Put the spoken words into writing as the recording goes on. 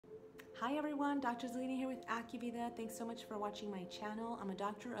Hi everyone, Dr. Zelina here with Acuvida. Thanks so much for watching my channel. I'm a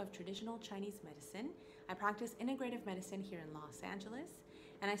doctor of traditional Chinese medicine. I practice integrative medicine here in Los Angeles,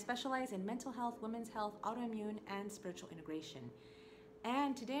 and I specialize in mental health, women's health, autoimmune, and spiritual integration.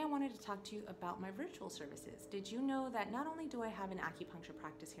 And today I wanted to talk to you about my virtual services. Did you know that not only do I have an acupuncture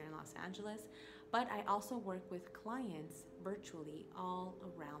practice here in Los Angeles, but I also work with clients virtually all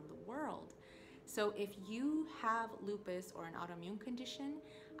around the world. So if you have lupus or an autoimmune condition,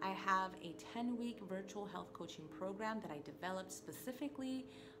 I have a 10-week virtual health coaching program that I developed specifically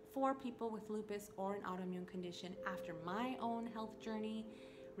for people with lupus or an autoimmune condition after my own health journey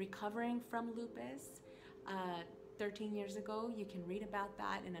recovering from lupus 13 years ago. You can read about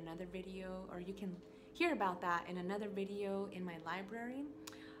that in another video, or you can hear about that in another video in my library.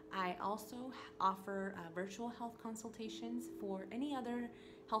 I also offer virtual health consultations for any other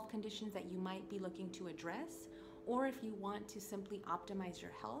health conditions that you might be looking to address, or if you want to simply optimize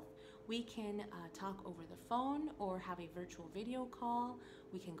your health, we can talk over the phone or have a virtual video call.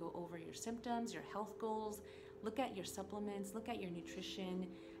 We can go over your symptoms, your health goals, look at your supplements, look at your nutrition,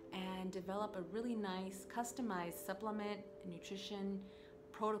 and develop a really nice customized supplement nutrition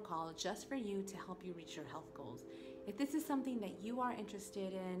protocol just for you to help you reach your health goals. If this is something that you are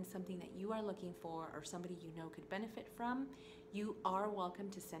interested in, something that you are looking for, or somebody you know could benefit from, you are welcome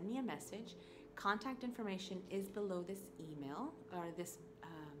to send me a message. Contact information is below this email or this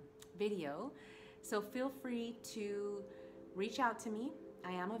video, so feel free to reach out to me.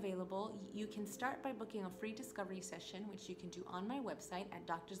 I am available. You can start by booking a free discovery session, which you can do on my website at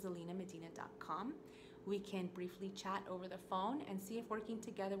drzelinamedina.com. We can briefly chat over the phone and see if working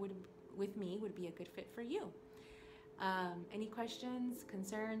together with me would be a good fit for you. Any questions,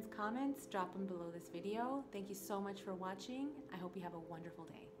 concerns, comments, drop them below this video. Thank you so much for watching. I hope you have a wonderful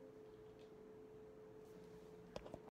day.